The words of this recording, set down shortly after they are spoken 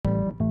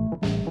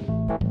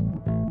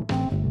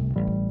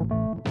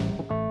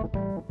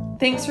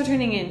Thanks for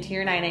tuning in to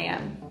your 9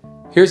 a.m.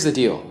 Here's the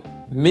deal.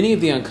 Many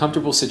of the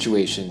uncomfortable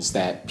situations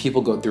that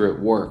people go through at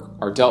work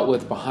are dealt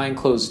with behind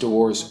closed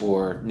doors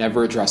or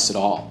never addressed at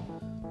all.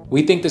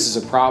 We think this is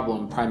a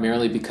problem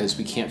primarily because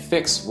we can't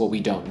fix what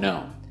we don't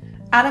know.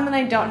 Adam and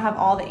I don't have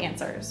all the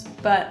answers,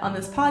 but on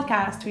this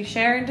podcast, we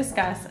share and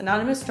discuss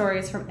anonymous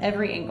stories from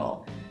every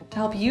angle to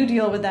help you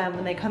deal with them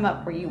when they come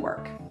up where you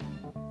work.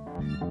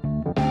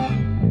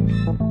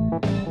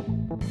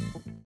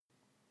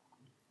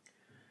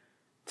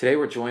 Today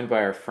we're joined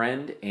by our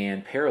friend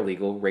and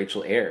paralegal,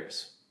 Rachel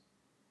Ayers.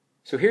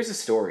 So here's the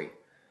story.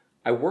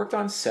 I worked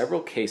on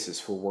several cases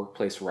for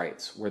workplace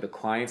rights where the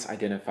clients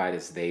identified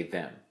as they,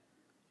 them.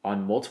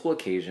 On multiple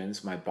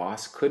occasions, my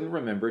boss couldn't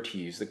remember to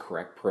use the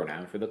correct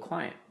pronoun for the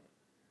client.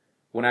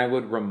 When I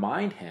would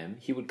remind him,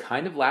 he would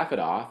kind of laugh it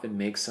off and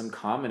make some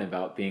comment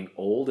about being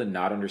old and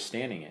not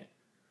understanding it.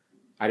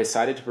 I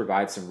decided to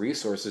provide some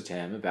resources to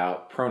him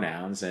about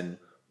pronouns and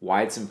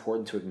why it's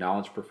important to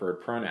acknowledge preferred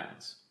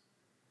pronouns.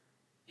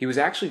 He was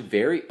actually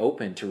very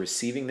open to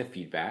receiving the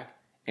feedback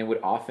and would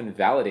often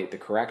validate the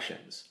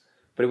corrections,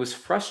 but it was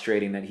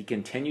frustrating that he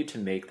continued to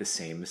make the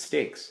same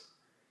mistakes.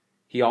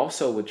 He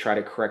also would try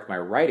to correct my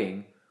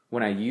writing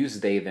when I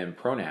used they, them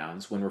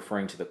pronouns when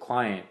referring to the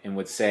client and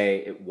would say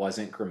it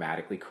wasn't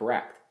grammatically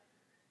correct.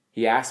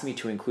 He asked me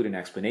to include an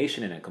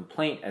explanation in a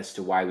complaint as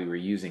to why we were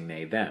using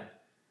they, them.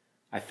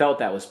 I felt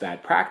that was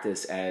bad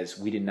practice as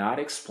we did not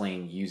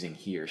explain using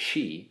he or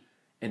she,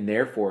 and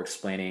therefore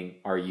explaining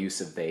our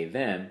use of they,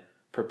 them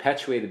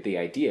perpetuated the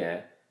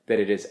idea that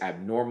it is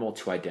abnormal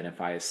to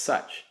identify as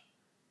such.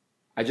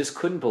 I just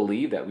couldn't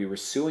believe that we were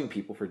suing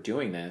people for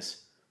doing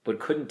this, but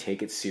couldn't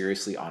take it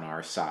seriously on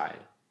our side.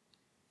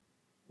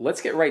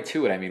 Let's get right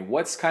to it. I mean,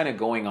 what's kind of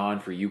going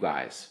on for you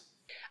guys?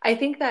 I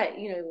think that,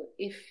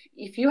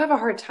 if you have a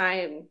hard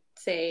time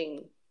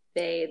saying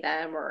they,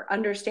 them, or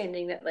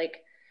understanding that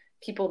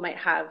people might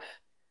have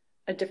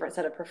a different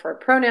set of preferred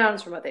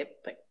pronouns from what they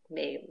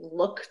may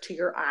look to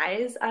your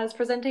eyes as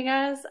presenting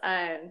as,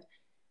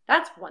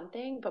 that's one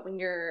thing. But when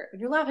you're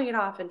laughing it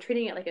off and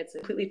treating it like it's a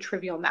completely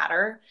trivial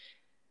matter,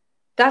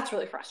 that's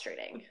really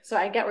frustrating. So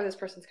I get where this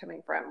person's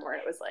coming from, where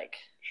it was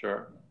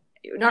Sure.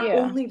 Not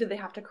only did they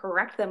have to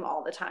correct them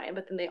all the time,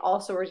 but then they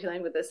also were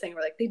dealing with this thing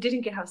where they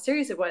didn't get how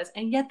serious it was,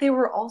 and yet they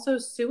were also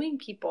suing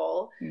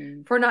people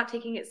for not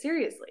taking it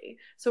seriously.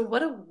 So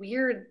what a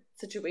weird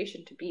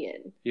situation to be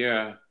in.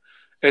 Yeah.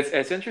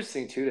 It's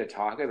interesting too to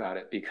talk about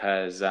it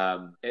because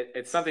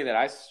it's something that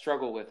I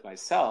struggle with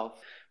myself.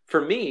 For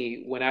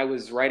me, when I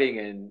was writing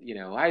in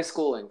high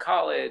school and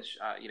college,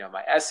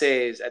 my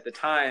essays at the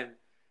time,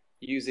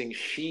 using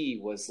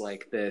she was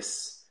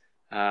this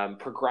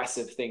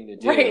progressive thing to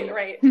do.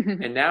 Right.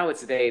 And now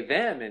it's they,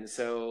 them. And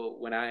so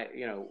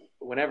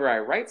whenever I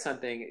write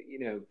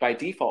something, by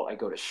default, I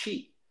go to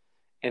she.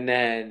 And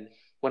then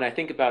when I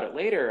think about it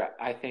later,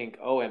 I think,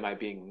 oh, am I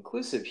being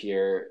inclusive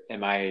here?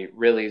 Am I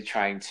really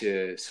trying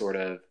to sort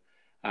of,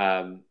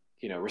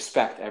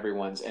 respect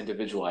everyone's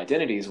individual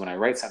identities when I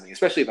write something,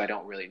 especially if I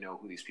don't really know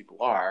who these people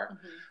are.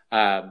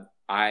 Mm-hmm.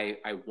 I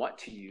want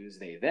to use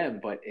they, them,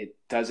 but it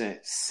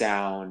doesn't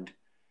sound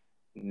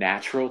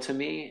natural to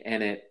me.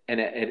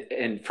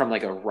 And from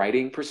a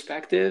writing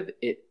perspective,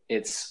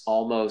 it's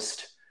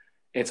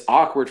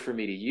awkward for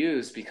me to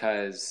use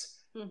because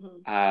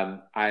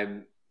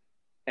I'm,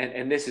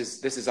 and this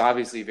is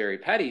obviously very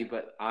petty,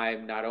 but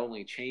I'm not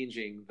only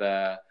changing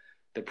the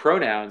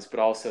pronouns, but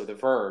also the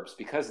verbs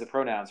because the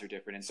pronouns are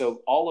different. And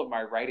so all of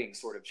my writing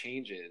sort of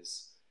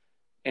changes,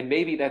 and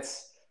maybe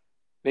that's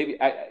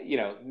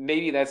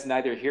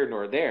neither here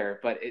nor there,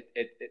 but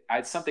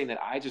it's something that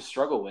I just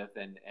struggle with.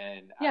 And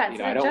I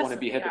don't want to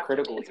be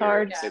hypocritical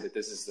here and say that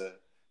this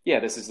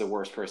is the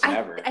worst person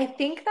ever. I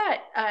think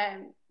that, I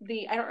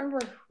don't remember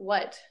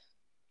what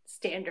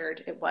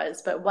standard it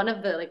was, but one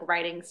of the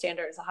writing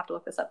standards, I'll have to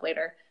look this up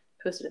later,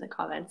 post it in the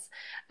comments,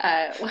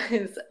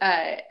 was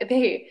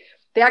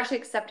they actually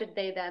accepted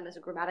they, them as a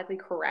grammatically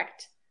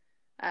correct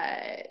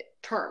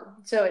term.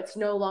 So it's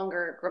no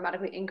longer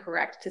grammatically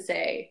incorrect to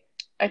say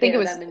I think it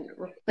was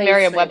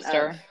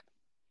Merriam-Webster.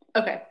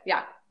 Okay,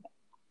 yeah,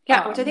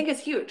 which I think is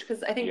huge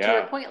because I think to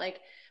your point,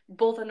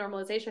 both a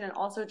normalization and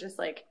also just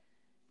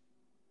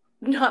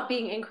not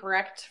being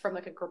incorrect from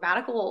a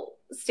grammatical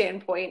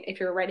standpoint if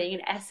you're writing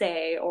an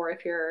essay or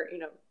if you're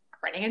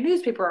writing a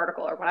newspaper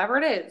article or whatever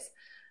it is.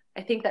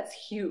 I think that's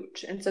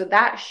huge, and so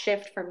that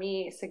shift for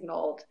me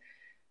signaled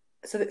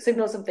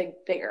something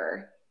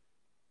bigger.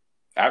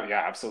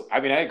 Yeah, absolutely.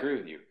 I mean, I agree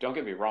with you. Don't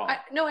get me wrong. I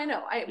know. And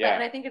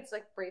I think it's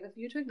brave of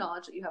you to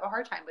acknowledge that you have a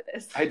hard time with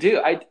this. I do.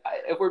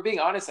 If we're being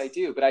honest, I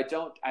do. But I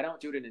don't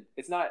do it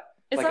it's not.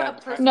 It's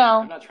not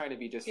I'm not trying to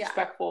be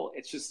disrespectful. Yeah.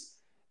 It's just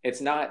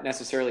it's not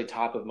necessarily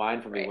top of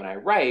mind for me when I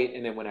write,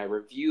 and then when I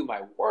review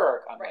my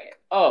work, I'm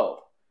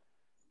oh,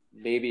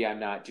 maybe I'm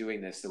not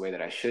doing this the way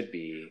that I should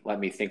be. Let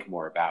me think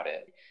more about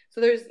it.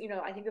 So there's,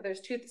 I think that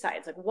there's two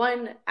sides.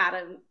 One,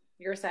 Adam,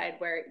 your side,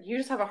 where you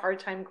just have a hard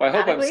time I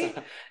hope grammatically.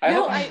 I'm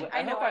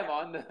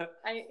on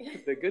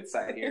the good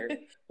side here.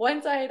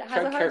 One side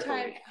has a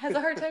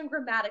hard time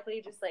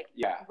grammatically, just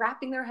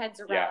wrapping their heads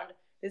around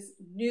this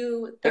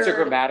new That's a third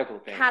grammatical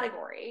thing.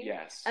 category.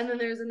 Yes. And then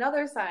there's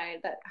another side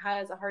that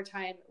has a hard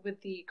time with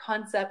the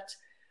concept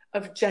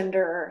of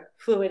gender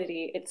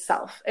fluidity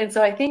itself. And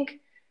so I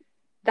think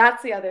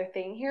that's the other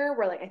thing here,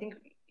 where like I think,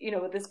 you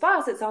know, with this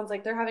boss, it sounds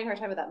like they're having a hard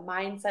time with that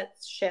mindset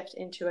shift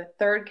into a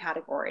third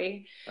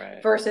category,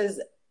 right,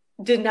 versus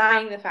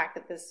denying the fact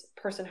that this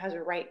person has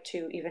a right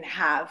to even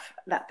have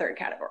that third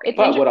category.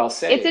 But what I'll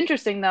say, it's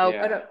interesting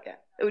though,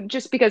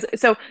 just because,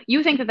 so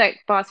you think that that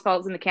boss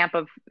falls in the camp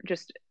of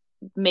just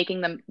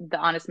making them the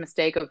honest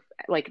mistake of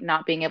like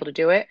not being able to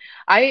do it.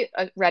 I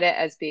read it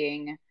as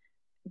being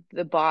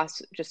the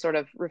boss just sort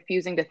of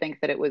refusing to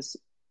think that it was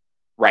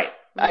right,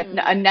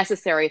 a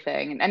necessary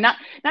thing, and not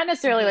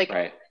necessarily like,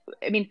 right.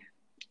 I mean,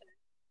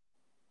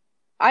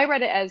 I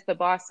read it as the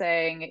boss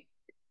saying,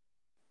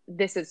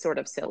 this is sort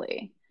of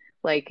silly.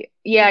 Like,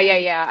 yeah.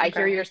 Okay.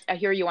 I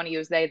hear you want to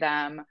use they,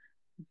 them,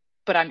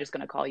 but I'm just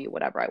going to call you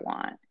whatever I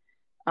want.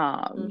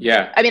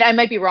 Yeah. I mean, I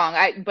might be wrong.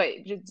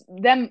 But just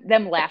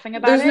them laughing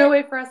about There's it. no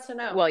way for us to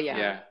know. Well,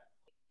 yeah.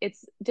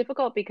 It's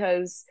difficult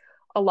because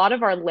a lot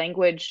of our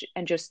language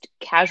and just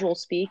casual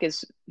speak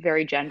is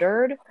very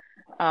gendered.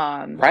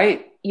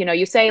 Right. You know,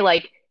 you say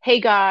like, hey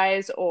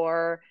guys,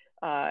 or,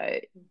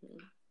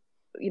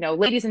 you know,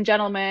 ladies and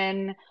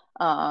gentlemen,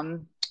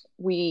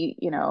 we,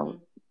 you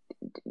know,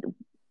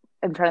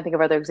 I'm trying to think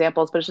of other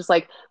examples, but it's just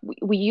like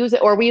we use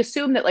it, or we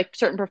assume that like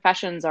certain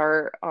professions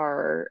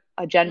are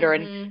a gender.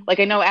 And like,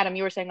 I know, Adam,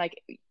 you were saying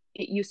like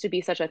it used to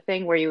be such a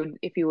thing where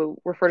if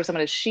you refer to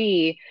someone as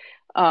she,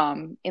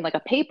 in like a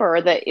paper,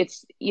 that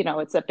it's, you know,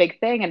 it's a big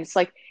thing. And it's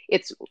like,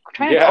 it's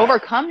trying to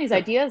overcome these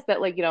ideas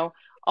that like, you know,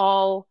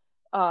 all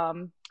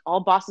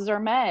bosses are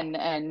men.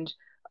 And,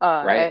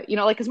 right. you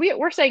know, like, cause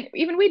we're saying,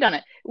 even we done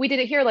it. We did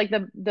it here. Like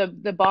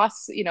the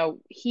boss, you know,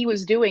 he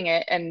was doing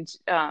it, and,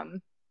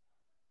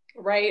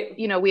 right.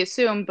 you know, we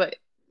assume, but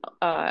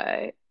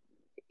I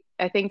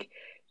think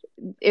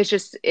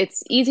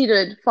it's easy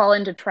to fall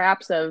into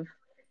traps of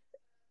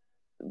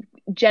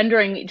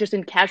gendering just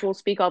in casual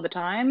speak all the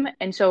time.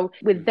 And so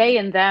with they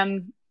and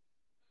them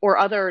or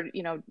other,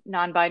 you know,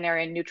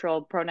 non-binary and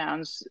neutral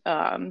pronouns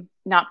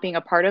not being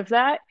a part of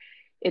that,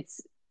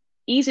 it's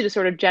easy to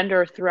sort of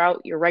gender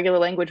throughout your regular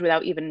language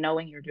without even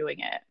knowing you're doing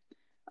it.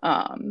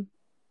 And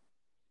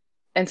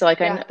so like,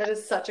 that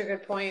is such a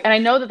good point. And I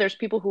know that there's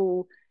people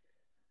who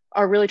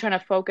are really trying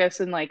to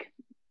focus and like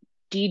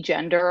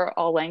degender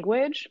all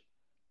language,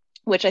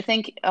 which I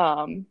think,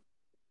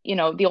 you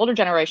know, the older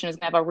generation is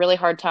gonna have a really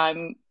hard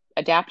time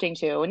adapting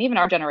to. And even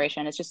our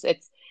generation, it's just,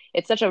 it's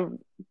such a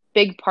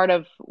big part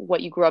of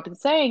what you grew up in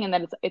saying. And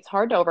then it's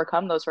hard to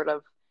overcome those sort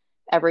of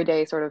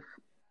everyday sort of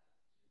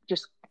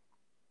just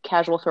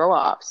casual throw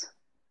offs.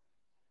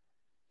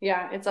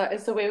 Yeah.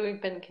 It's the way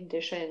we've been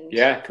conditioned.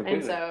 Yeah,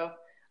 completely. And so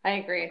I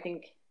agree. I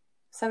think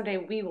someday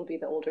we will be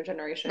the older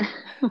generation.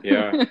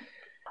 Yeah.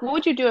 What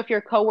would you do if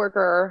your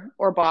coworker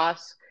or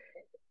boss,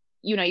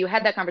 you know, you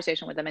had that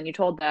conversation with them and you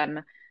told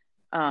them,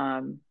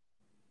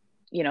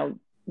 you know,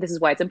 this is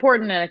why it's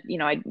important, and you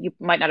know, you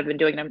might not have been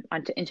doing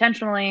it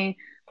intentionally,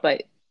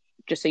 but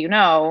just so you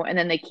know, and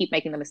then they keep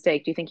making the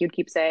mistake. Do you think you'd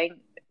keep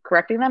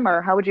correcting them,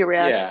 or how would you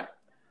react? Yeah,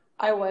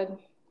 I would,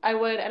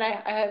 and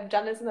I have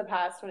done this in the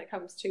past when it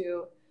comes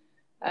to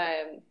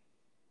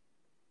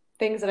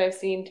things that I've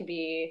seen to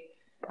be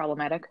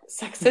problematic,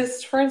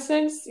 sexist, for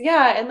instance.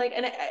 Yeah, and like,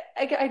 and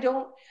I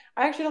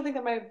actually don't think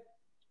that my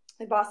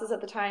bosses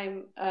at the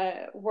time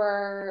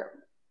were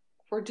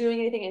doing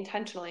anything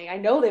intentionally. I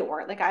know they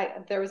weren't. Like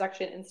there was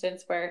actually an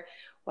instance where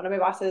one of my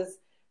bosses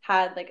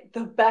had like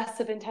the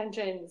best of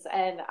intentions,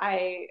 and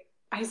I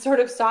sort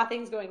of saw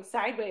things going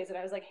sideways, and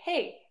I was like,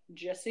 hey,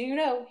 just so you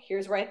know,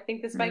 here's where I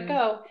think this might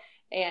go.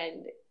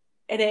 And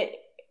it,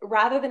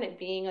 rather than it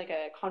being like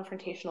a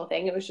confrontational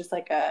thing, it was just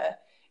like it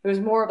was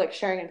more of like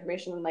sharing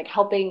information and like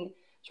helping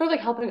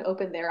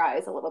open their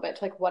eyes a little bit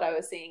to like what I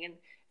was seeing. And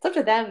it's up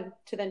to them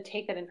to then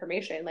take that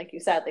information. Like you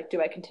said, like, do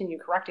I continue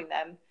correcting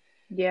them?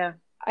 Yeah.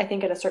 I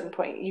think at a certain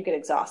point you get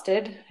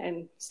exhausted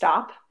and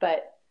stop,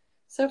 but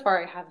so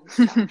far I haven't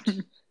stopped.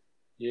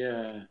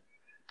 Yeah.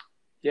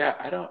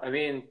 I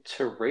mean,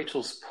 to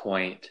Rachel's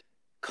point,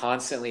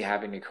 constantly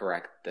having to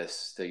correct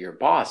your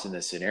boss in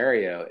this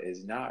scenario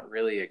is not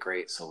really a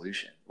great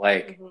solution.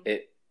 Like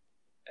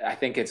I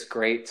think it's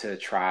great to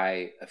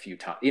try a few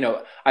times. You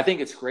know, I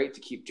think it's great to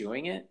keep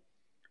doing it,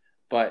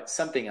 but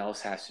something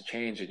else has to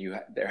change, and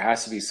there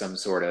has to be some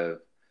sort of,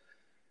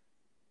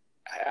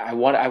 I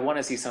want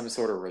to see some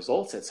sort of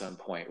results at some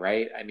point,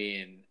 right? I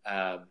mean,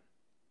 I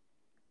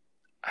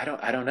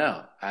don't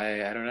know.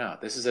 I don't know.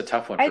 This is a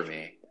tough one for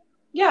me.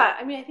 Yeah,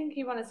 I mean, I think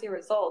you want to see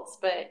results,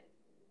 but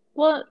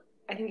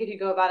I think if you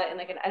go about it in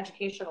like an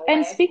educational way.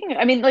 And speaking,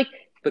 I mean, like,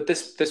 but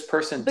this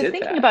person did that. But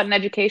thinking about an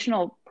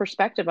educational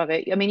perspective of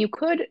it, I mean, you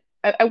could.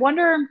 I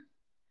wonder,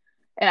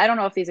 and I don't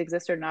know if these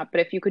exist or not,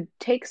 but if you could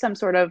take some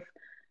sort of,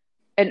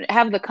 and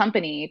have the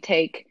company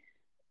take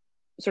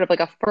sort of like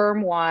a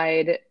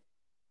firm-wide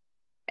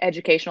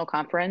educational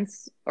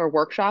conference or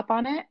workshop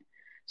on it,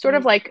 sort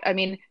of like, I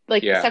mean,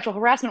 like sexual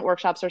harassment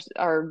workshops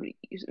are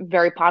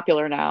very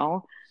popular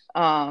now,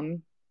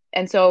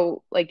 And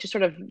so like just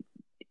sort of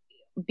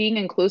being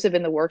inclusive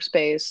in the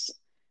workspace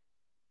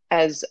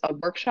as a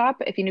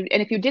workshop, if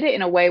you did it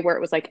in a way where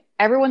it was like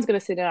everyone's going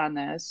to sit in on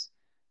this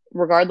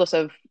regardless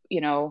of,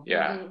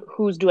 Yeah.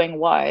 who's doing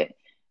what,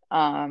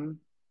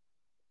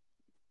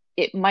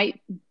 it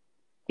might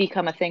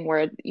become a thing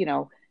where,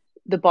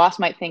 the boss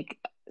might think,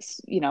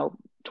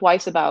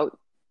 twice about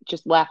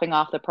just laughing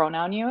off the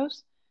pronoun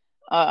use.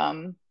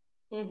 And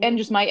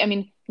just might, I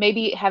mean,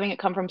 maybe having it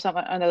come from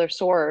another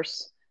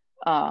source.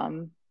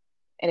 And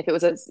if it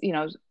was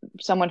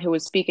someone who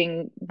was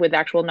speaking with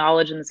actual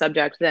knowledge in the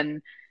subject,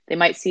 then they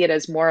might see it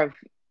as more of,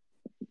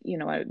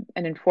 an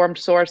informed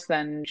source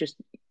than just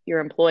your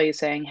employee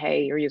saying,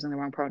 "Hey, you're using the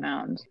wrong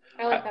pronouns."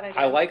 I like that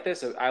idea. I like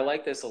this. I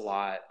like this a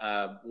lot.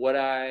 What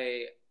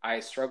I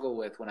struggle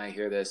with when I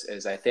hear this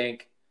is I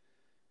think,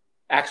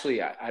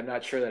 actually, I'm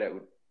not sure that it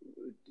would,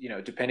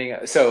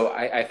 depending. So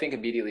I think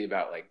immediately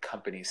about like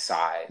company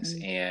size,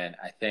 and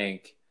I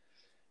think,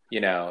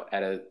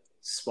 at a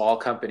small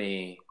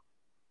company,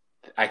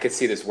 I could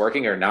see this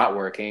working or not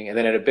working, and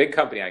then at a big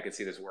company, I could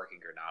see this working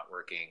or not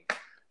working.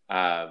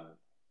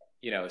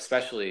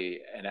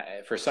 Especially, and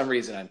for some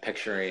reason, I'm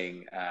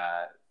picturing,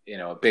 a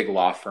big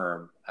law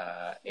firm,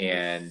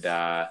 and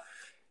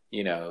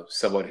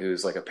someone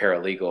who's like a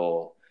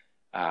paralegal,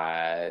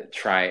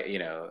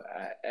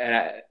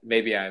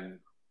 maybe I'm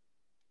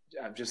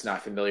just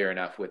not familiar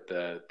enough with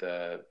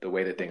the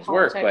way that things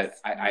work, but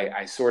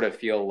I sort of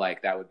feel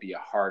like that would be a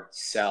hard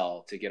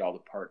sell to get all the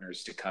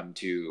partners to come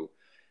to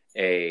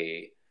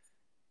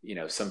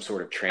some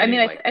sort of training.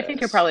 I mean, I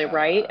think you're probably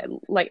right.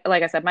 Like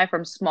I said, my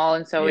firm's small,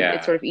 and so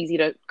it's sort of easy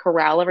to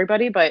corral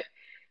everybody. But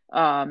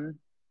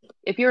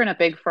if you're in a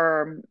big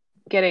firm,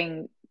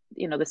 getting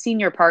the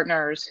senior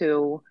partners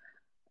who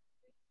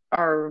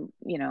are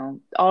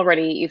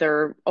already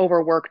either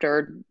overworked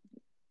or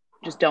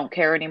just don't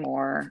care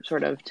anymore,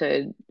 sort of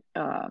to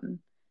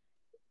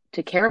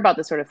care about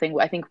this sort of thing,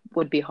 I think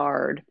would be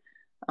hard.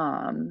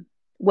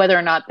 Whether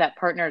or not that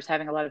partner is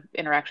having a lot of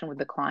interaction with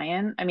the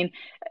client. I mean,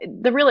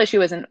 the real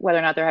issue isn't whether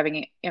or not they're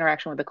having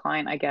interaction with the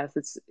client, I guess.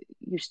 It's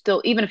you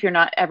still, even if you're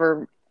not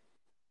ever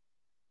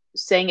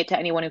saying it to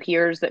anyone who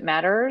hears that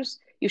matters,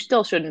 you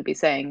still shouldn't be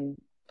saying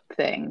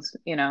things,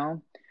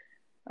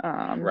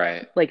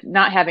 right. Like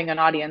not having an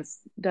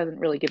audience doesn't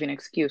really give you an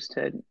excuse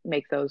to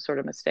make those sort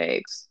of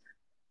mistakes.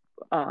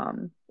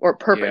 Or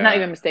not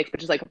even mistakes,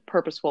 but just like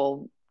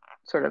purposeful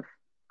sort of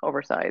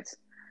oversights.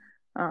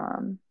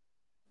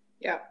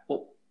 Yeah.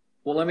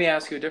 Well, let me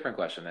ask you a different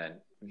question then.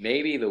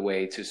 Maybe the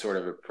way to sort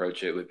of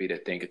approach it would be to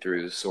think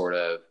through sort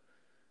of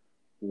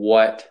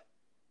let's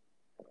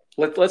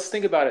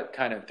think about it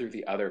kind of through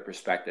the other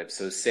perspective.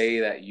 So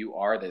say that you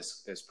are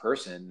this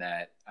person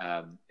that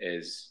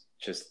is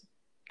just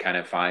kind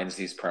of finds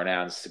these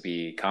pronouns to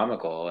be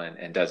comical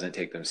and doesn't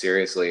take them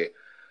seriously.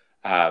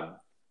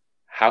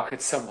 How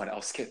could someone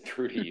else get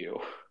through to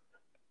you?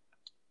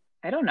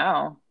 I don't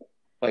know.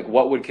 Like,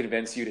 what would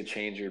convince you to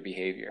change your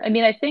behavior? I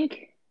mean,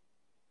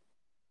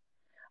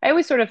 I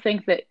always sort of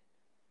think that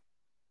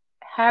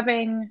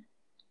having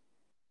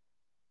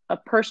a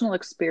personal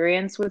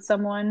experience with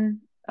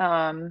someone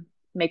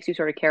makes you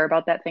sort of care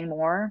about that thing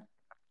more.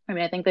 I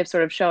mean, I think they've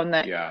sort of shown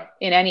that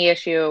in any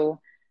issue,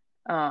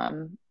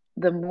 the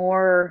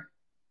more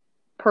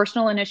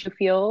personal an issue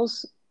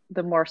feels,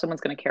 the more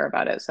someone's going to care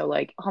about it. So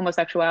like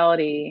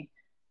homosexuality,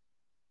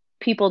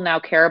 people now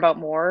care about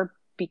more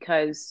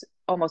because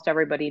almost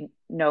everybody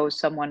knows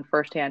someone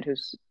firsthand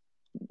who's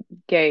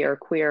gay or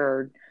queer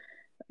or,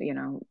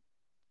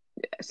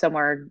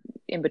 somewhere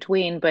in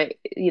between. But,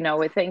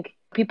 I think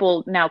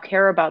people now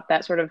care about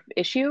that sort of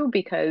issue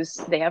because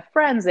they have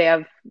friends, they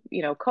have,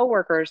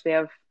 coworkers, they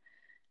have,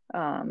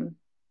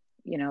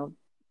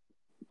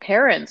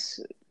 parents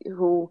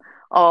who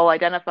all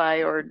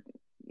identify or,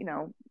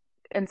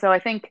 and so I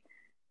think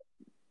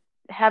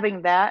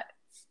having that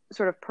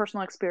sort of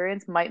personal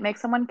experience might make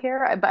someone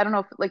care. I don't know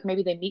if like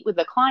maybe they meet with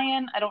the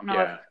client. I don't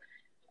know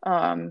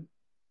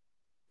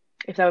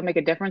if that would make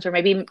a difference or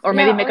maybe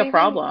make a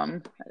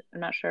problem. I'm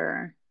not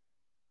sure.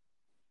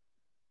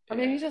 Or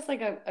maybe just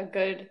like a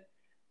good,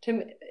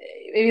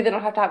 maybe they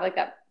don't have to have like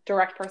that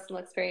direct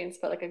personal experience,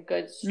 but like a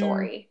good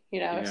story,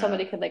 if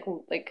somebody could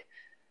like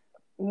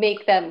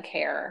make them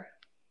care.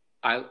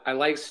 I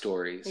like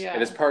stories. Yeah.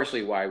 It is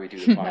partially why we do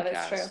the podcast.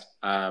 That is true.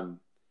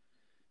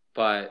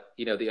 But,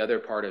 the other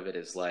part of it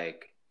is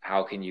like,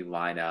 how can you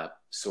line up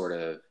sort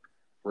of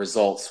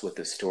results with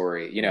the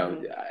story?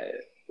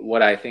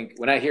 What I think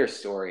when I hear a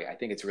story, I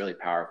think it's really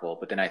powerful,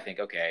 but then I think,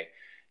 okay,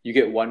 you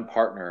get one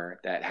partner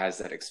that has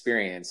that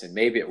experience and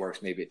maybe it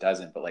works, maybe it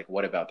doesn't, but like,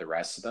 what about the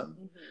rest of them?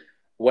 Mm-hmm.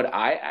 What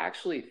I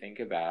actually think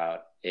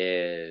about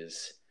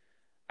is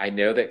I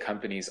know that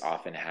companies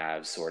often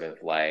have sort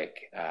of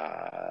like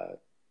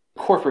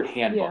corporate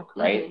handbook,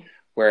 right? Mm-hmm.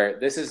 Where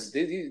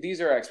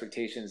these are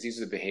expectations, these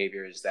are the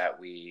behaviors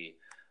that we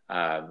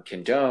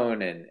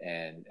condone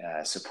and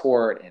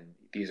support, and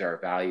these are our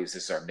values,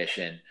 this is our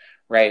mission,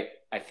 right?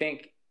 I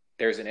think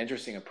there's an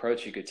interesting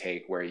approach you could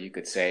take where you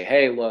could say,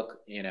 hey,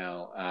 look,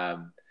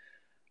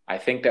 I I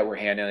think that we're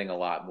handling a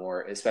lot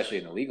more, especially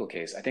in the legal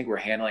case. I think we're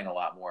handling a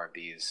lot more of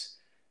these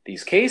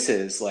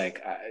cases.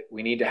 Like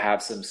we need to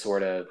have some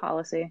sort of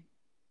policy,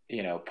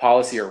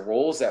 policy or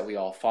rules that we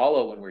all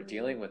follow when we're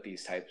dealing with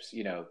these types,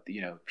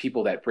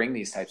 people that bring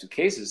these types of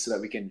cases, so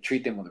that we can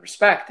treat them with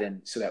respect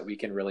and so that we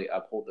can really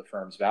uphold the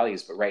firm's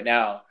values. But right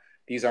now,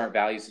 these aren't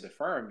values of the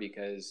firm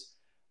because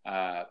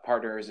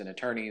partners and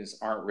attorneys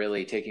aren't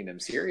really taking them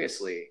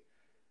seriously.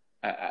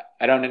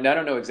 I don't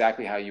know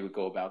exactly how you would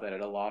go about that at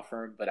a law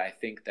firm, but I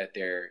think that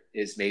there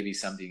is maybe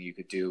something you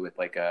could do with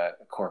like a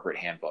corporate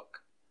handbook.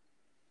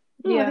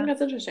 Oh, I think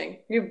that's interesting.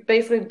 You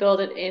basically build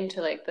it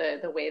into like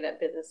the way that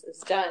business is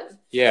done.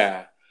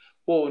 Yeah.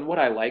 Well, and what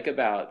I like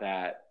about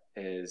that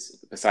is,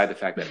 beside the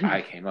fact that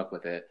I came up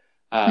with it,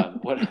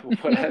 what I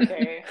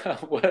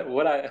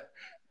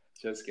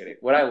just kidding.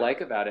 What I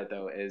like about it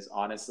though is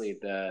honestly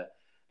the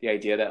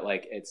idea that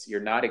like you're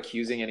not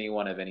accusing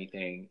anyone of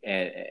anything,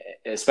 and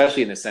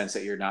especially in the sense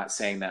that you're not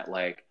saying that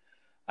like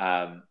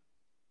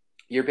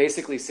you're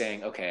basically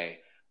saying, okay,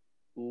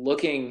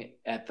 looking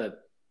at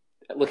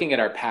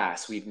our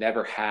past, we've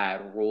never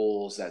had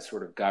rules that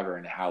sort of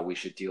govern how we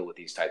should deal with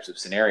these types of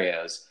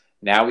scenarios.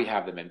 Now we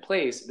have them in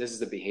place. This is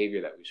the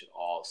behavior that we should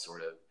all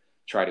sort of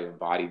try to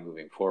embody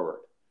moving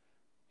forward.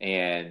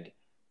 And,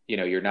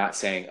 you're not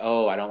saying,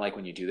 oh, I don't like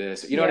when you do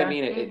this. You know what I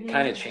mean? It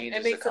kind of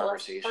changes the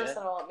conversation. It makes it less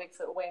personal. It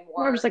makes it way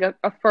more just like a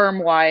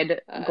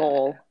firm-wide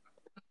goal.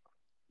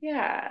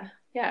 Yeah.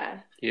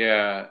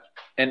 Yeah.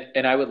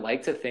 And I would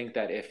like to think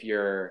that if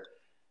you're,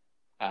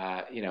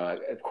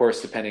 of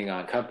course, depending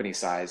on company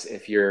size,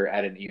 if you're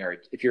at an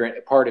if you're a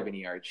part of an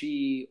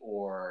ERG,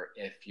 or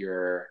if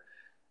you're,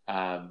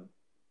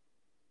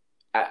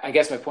 I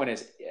guess my point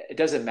is, it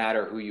doesn't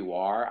matter who you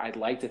are. I'd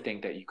like to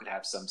think that you could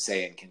have some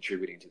say in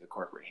contributing to the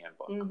corporate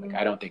handbook. Mm-hmm. Like,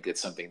 I don't think it's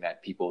something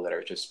that people that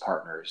are just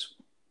partners,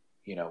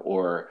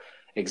 or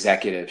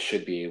executives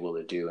should be able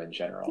to do in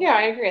general. Yeah,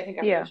 I agree. I think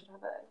everyone should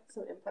have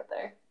some input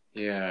there.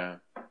 Yeah.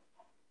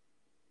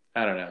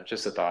 I don't know.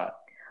 Just a thought.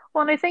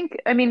 Well,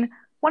 and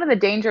one of the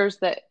dangers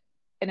that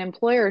an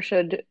employer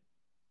should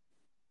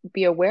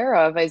be aware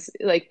of is,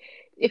 like,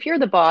 if you're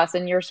the boss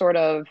and you're sort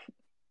of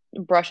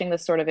brushing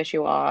this sort of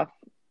issue off,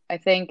 I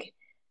think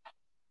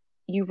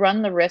you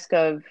run the risk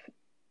of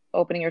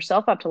opening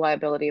yourself up to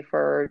liability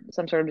for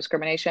some sort of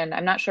discrimination.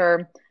 I'm not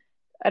sure.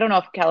 I don't know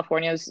if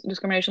California's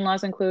discrimination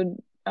laws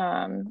include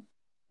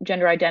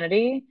gender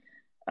identity.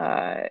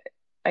 I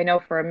know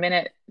for a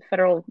minute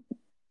federal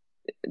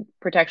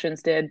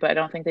protections did, but I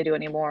don't think they do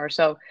anymore.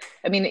 So,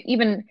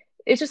 even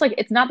it's just like,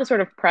 it's not the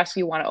sort of press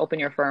you want to open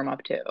your firm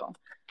up to.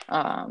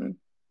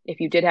 If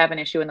you did have an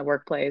issue in the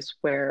workplace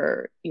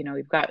where,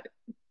 you've got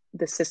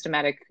the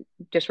systematic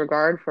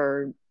disregard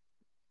for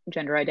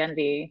gender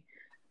identity,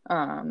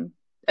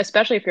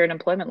 especially if you're an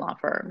employment law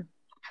firm.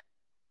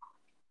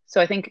 So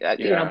I think,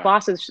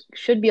 bosses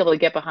should be able to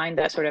get behind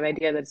that sort of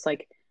idea that it's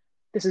like,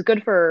 this is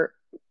good for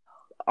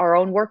our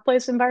own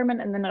workplace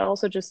environment. And then it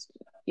also just,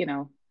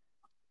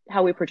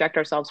 how we project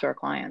ourselves to our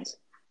clients.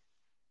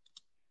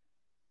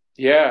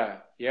 Yeah.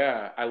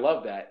 I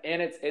love that.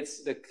 And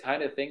it's the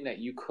kind of thing that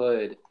you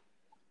could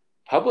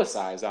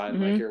publicize on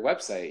like your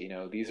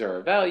website. These are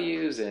our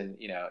values, and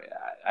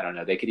I don't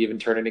know, they could even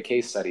turn into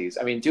case studies.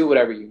 Do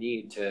whatever you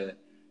need to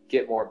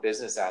get more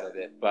business out of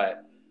it,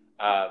 but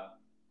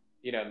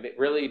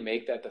really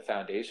make that the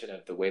foundation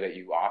of the way that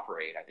you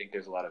operate. I think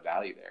there's a lot of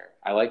value there.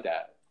 I like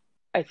that.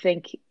 I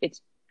think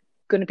it's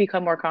going to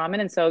become more common,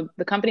 and so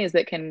the companies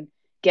that can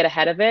get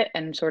ahead of it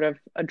and sort of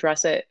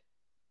address it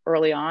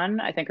early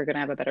on, I think are going to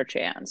have a better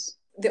chance.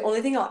 The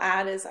only thing I'll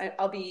add is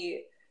I'll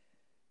be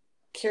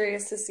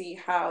curious to see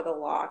how the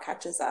law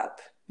catches up,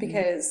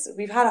 because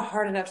we've had a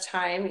hard enough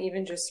time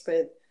even just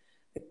with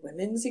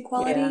women's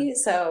equality.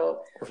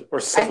 So or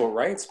civil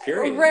rights,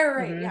 period.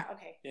 Right. Yeah.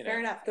 Okay. Fair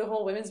enough. The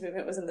whole women's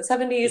movement was in the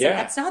 70s. Yeah.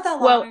 And it's not that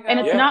long well, ago. And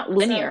it's not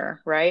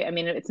linear, right?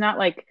 It's not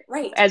like,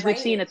 as we've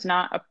seen, it's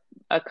not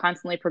a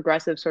constantly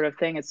progressive sort of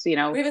thing. It's, we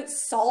haven't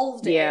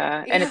solved it.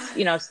 Yeah. And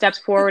it's, steps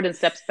forward and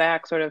steps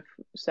back sort of.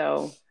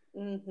 So.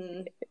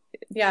 Mm-hmm.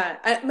 Yeah.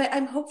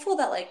 I'm hopeful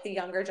that like the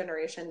younger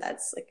generation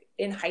that's like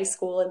in high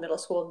school and middle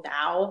school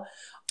now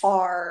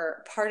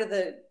are part of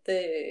the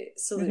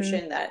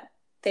solution, that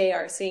they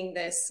are seeing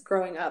this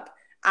growing up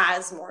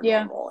as more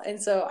normal.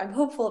 And so I'm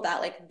hopeful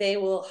that like they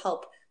will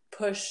help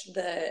push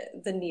the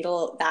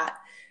needle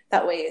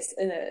that way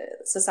in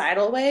a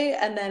societal way.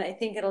 And then I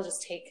think it'll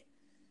just take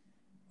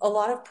a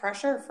lot of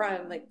pressure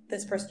from like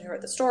this person who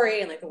wrote the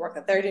story and like the work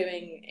that they're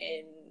doing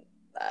in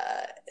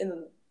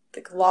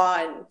like law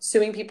and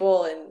suing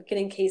people and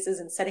getting cases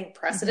and setting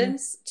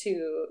precedents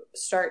to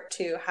start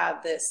to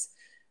have this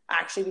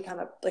actually become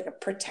a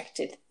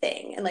protected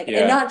thing, and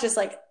and not just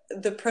like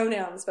the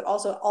pronouns, but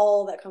also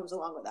all that comes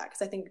along with that.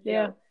 Because I think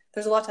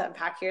there's a lot to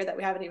unpack here that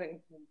we haven't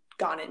even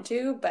gone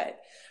into, but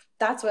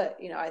that's what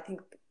I think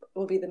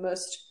will be the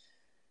most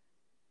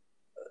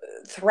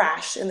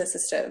thrash in the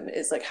system,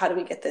 is like, how do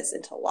we get this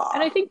into law?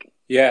 And I think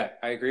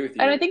I agree with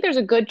you. And I think there's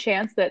a good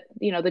chance that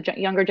the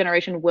younger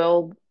generation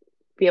will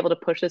be able to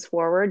push this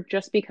forward,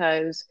 just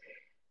because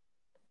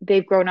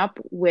they've grown up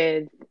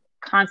with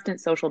constant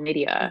social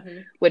media,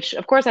 which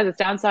of course has its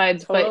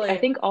downsides, but I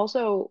think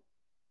also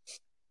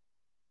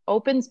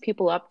opens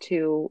people up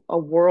to a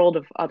world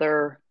of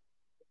other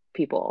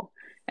people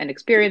and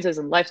experiences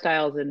and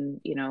lifestyles,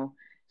 and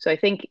so I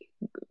think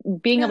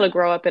being able to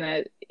grow up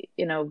in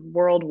a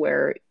world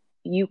where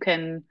you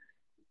can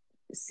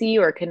see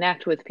or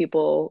connect with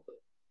people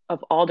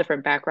of all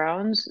different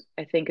backgrounds,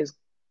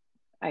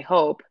 I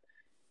hope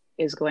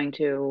is going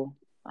to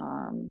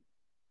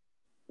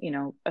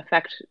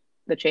affect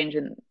the change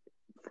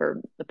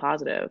for the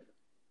positive.